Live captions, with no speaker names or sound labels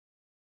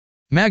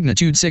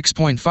Magnitude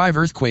 6.5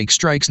 earthquake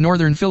strikes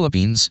northern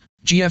Philippines,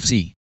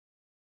 GFZ.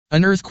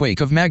 An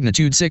earthquake of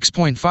magnitude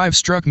 6.5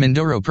 struck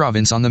Mindoro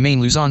province on the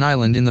main Luzon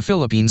island in the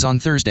Philippines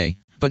on Thursday,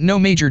 but no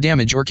major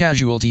damage or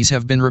casualties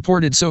have been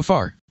reported so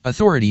far,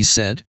 authorities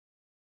said.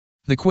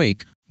 The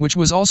quake, which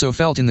was also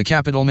felt in the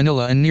capital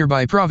Manila and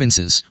nearby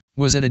provinces,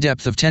 was at a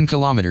depth of 10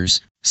 kilometers,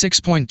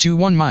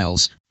 6.21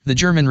 miles, the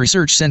German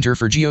Research Center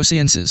for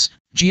Geosciences,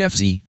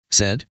 GFZ,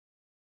 said.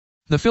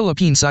 The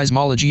Philippine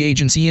Seismology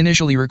Agency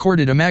initially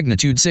recorded a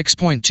magnitude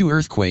 6.2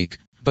 earthquake,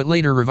 but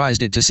later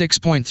revised it to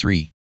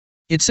 6.3.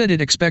 It said it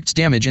expects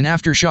damage and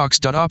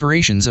aftershocks.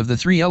 Operations of the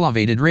 3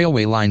 elevated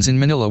railway lines in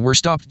Manila were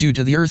stopped due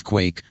to the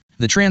earthquake,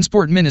 the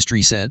Transport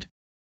Ministry said.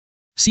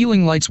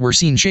 Ceiling lights were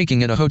seen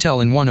shaking at a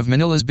hotel in one of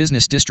Manila's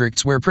business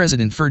districts where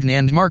President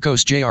Ferdinand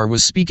Marcos Jr.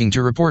 was speaking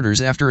to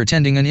reporters after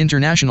attending an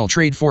international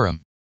trade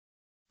forum.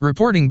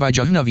 Reporting by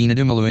Jahnavina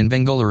Dumalo in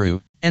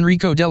Bengaluru,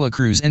 Enrico Dela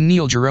Cruz and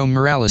Neil Jerome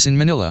Morales in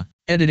Manila,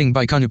 editing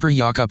by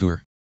Kanupriya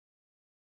Kapoor.